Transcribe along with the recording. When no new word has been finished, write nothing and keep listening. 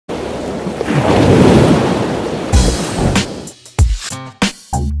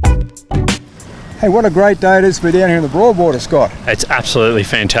Hey, what a great day it is to be down here in the Broadwater, Scott. It's absolutely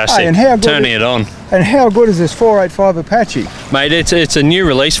fantastic. Hey, and how good Turning it on. And how good is this 485 Apache? Mate, it's a new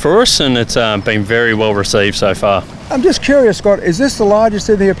release for us, and it's been very well received so far. I'm just curious, Scott, is this the largest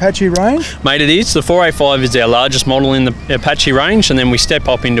in the Apache range? Mate, it is. The 485 is our largest model in the Apache range, and then we step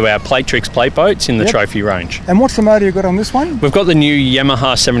up into our Plate Tricks plate boats in the trophy range. And what's the motor you've got on this one? We've got the new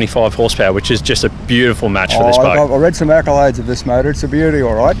Yamaha 75 horsepower, which is just a beautiful match for this boat. I read some accolades of this motor. It's a beauty,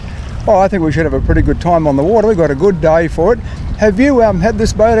 all right. Oh, I think we should have a pretty good time on the water. We've got a good day for it. Have you had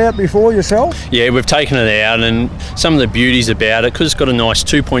this boat out before yourself? Yeah, we've taken it out, and some of the beauties about it, because it's got a nice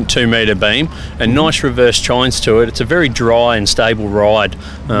 2.2 metre beam and nice reverse chines to it, it's a very dry and stable ride,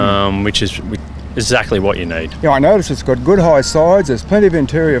 which is exactly what you need. Yeah, I noticed it's got good high sides. There's plenty of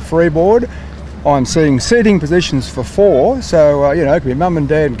interior freeboard. I'm seeing seating positions for 4, so you know, it could be mum and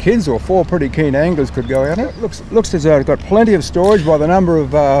dad and kids, or 4 pretty keen anglers could go out. It looks as though it's got plenty of storage by the number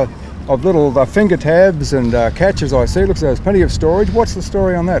of little finger tabs and catches I see. Looks like there's plenty of storage. What's the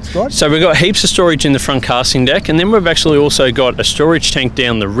story on that, Scott? So we've got heaps of storage in the front casting deck, and then we've actually also got a storage tank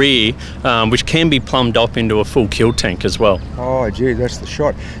down the rear, which can be plumbed up into a full kill tank as well. Oh gee, that's the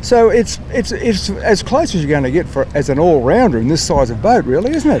shot. So it's as close as you're going to get as an all-rounder in this size of boat,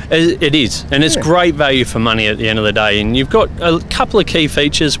 really, isn't it? It is, and it's great value for money at the end of the day. And you've got a couple of key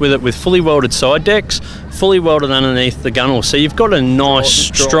features with it, with fully welded side decks, fully welded underneath the gunnel, so you've got a nice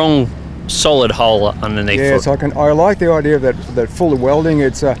strong solid hole underneath. Yes, I like the idea of that full welding.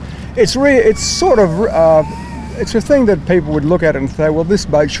 It's a thing that people would look at it and say, well, this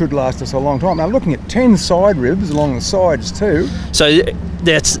boat should last us a long time. Now, looking at 10 side ribs along the sides too. So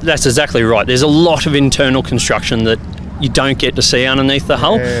that's exactly right. There's a lot of internal construction that you don't get to see underneath the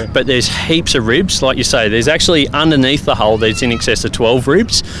hull, but there's heaps of ribs. Like you say, there's actually underneath the hull, there's in excess of 12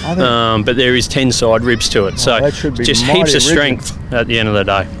 ribs, but there is 10 side ribs to it. So that should be just heaps of strength at the end of the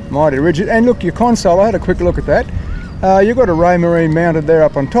day. Mighty rigid. And look, your console, I had a quick look at that. You've got a Ray Marine mounted there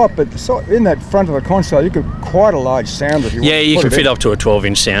up on top, but in that front of the console, you could quite a large sounder if you want. Yeah, you can fit up to a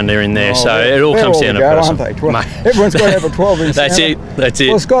 12-inch sounder in there, so it all comes down to person. Everyone's got to have a 12-inch sounder. That's it.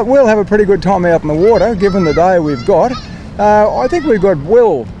 Well, Scott, we'll have a pretty good time out in the water, given the day we've got. I think we've got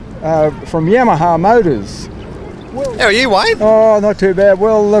Will from Yamaha Motors. Will. How are you, Wayne? Oh, not too bad.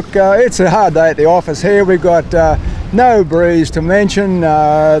 Well, look, it's a hard day at the office here. We've got no breeze to mention.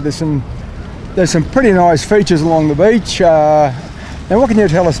 There's some pretty nice features along the beach. Now, what can you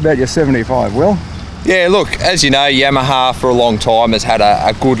tell us about your 75, Will? Yeah, look, as you know, Yamaha for a long time has had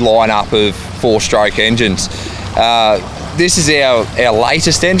a good lineup of 4-stroke engines. This is our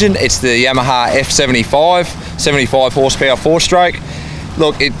latest engine. It's the Yamaha F75, 75 horsepower 4-stroke.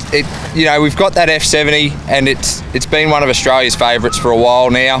 Look, you know, we've got that F70, and it's been one of Australia's favourites for a while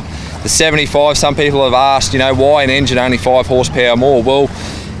now. The 75, some people have asked, you know, why an engine only 5 horsepower more? Well,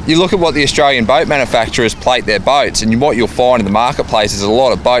 you look at what the Australian boat manufacturers plate their boats, and what you'll find in the marketplace is a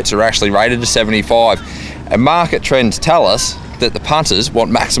lot of boats are actually rated to 75. And market trends tell us that the punters want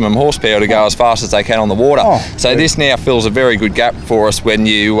maximum horsepower to go as fast as they can on the water. So this now fills a very good gap for us when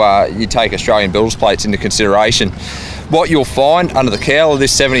you take Australian builders plates into consideration. What you'll find under the cowl of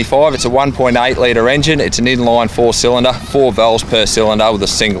this 75, it's a 1.8 litre engine. It's an inline 4-cylinder, 4 valves per cylinder with a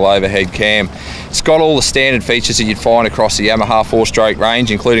single overhead cam. It's got all the standard features that you'd find across the Yamaha 4-stroke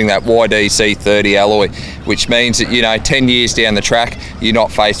range, including that YDC30 alloy, which means that, you know, 10 years down the track, you're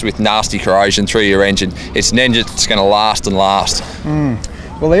not faced with nasty corrosion through your engine. It's an engine that's going to last and last.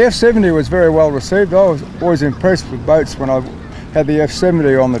 Well, the F70 was very well received. I was always impressed with boats when I had the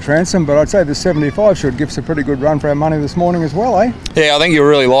F70 on the transom, but I'd say the 75 should give us a pretty good run for our money this morning as well, eh? Yeah, I think you'll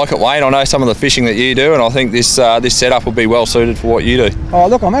really like it, Wayne. I know some of the fishing that you do, and I think this setup will be well suited for what you do. Oh,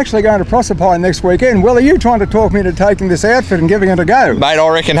 look, I'm actually going to Proserpine next weekend. Well, are you trying to talk me into taking this outfit and giving it a go? Mate, I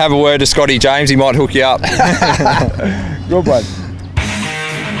reckon have a word to Scotty James. He might hook you up. Good one.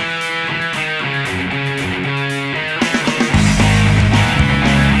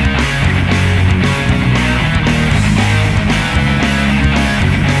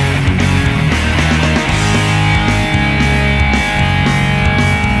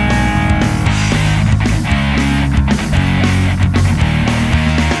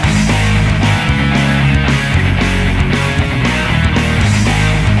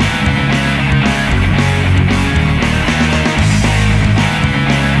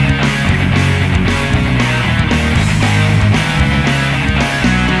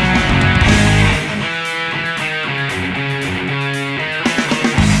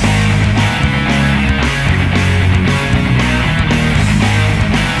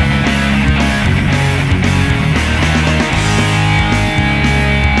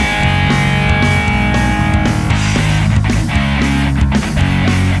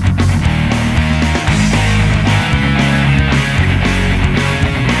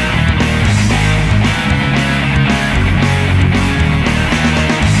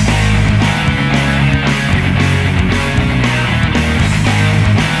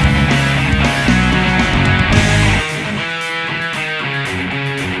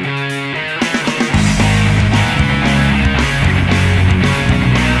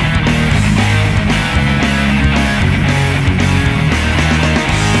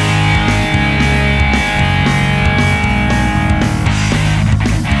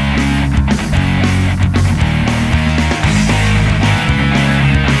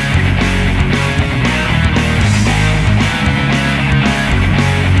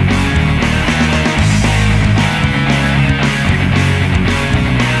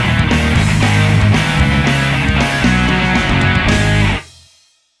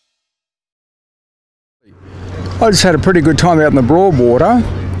 I just had a pretty good time out in the Broadwater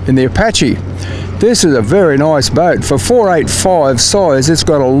in the Apache. This is a very nice boat. For 485 size, it's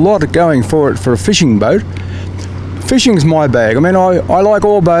got a lot going for it for a fishing boat. Fishing's my bag. I mean, I like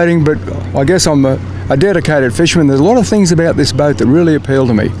all boating, but I guess I'm a dedicated fisherman. There's a lot of things about this boat that really appeal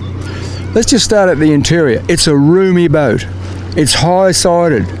to me. Let's just start at the interior. It's a roomy boat. It's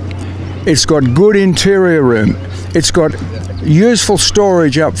high-sided. It's got good interior room. It's got useful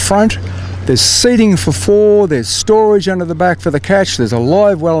storage up front. There's seating for 4. There's storage under the back for the catch. There's a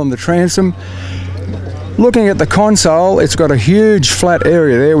live well on the transom. Looking at the console, it's got a huge flat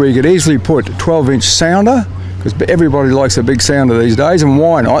area there where you could easily put a 12-inch sounder, because everybody likes a big sounder these days, and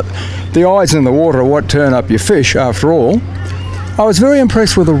why not? The eyes in the water are what turn up your fish, after all. I was very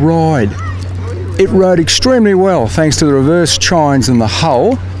impressed with the ride. It rode extremely well thanks to the reverse chines in the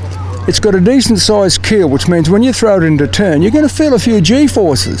hull. It's got a decent sized keel, which means when you throw it into turn, you're going to feel a few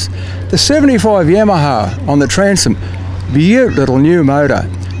G-forces. The 75 Yamaha on the transom, beautiful little new motor,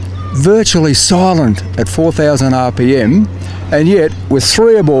 virtually silent at 4,000 RPM, and yet with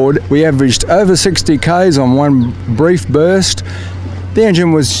 3 aboard, we averaged over 60 Ks on one brief burst. The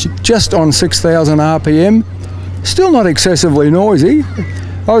engine was just on 6,000 RPM, still not excessively noisy.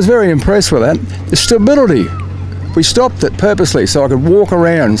 I was very impressed with that. The stability, we stopped it purposely so I could walk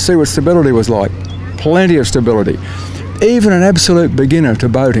around and see what stability was like. Plenty of stability. Even an absolute beginner to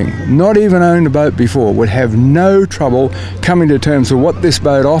boating, not even owned a boat before, would have no trouble coming to terms with what this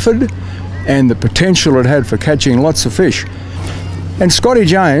boat offered and the potential it had for catching lots of fish. And Scotty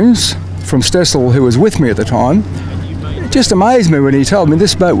James from Stessl, who was with me at the time, just amazed me when he told me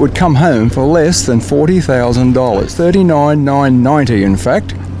this boat would come home for less than $40,000, $39,990 in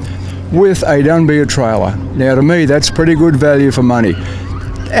fact, with a Dunbeer trailer. Now to me that's pretty good value for money.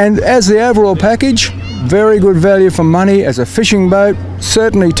 And as the overall package, very good value for money as a fishing boat,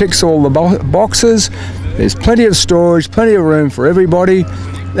 certainly ticks all the boxes. There's plenty of storage, plenty of room for everybody,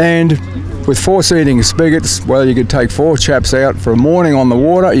 and with 4 seating spigots, well, you could take 4 chaps out for a morning on the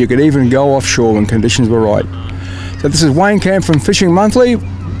water. You could even go offshore when conditions were right. So this is Wayne Camp from Fishing Monthly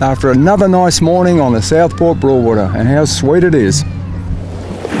after another nice morning on the Southport Broadwater, and how sweet it is.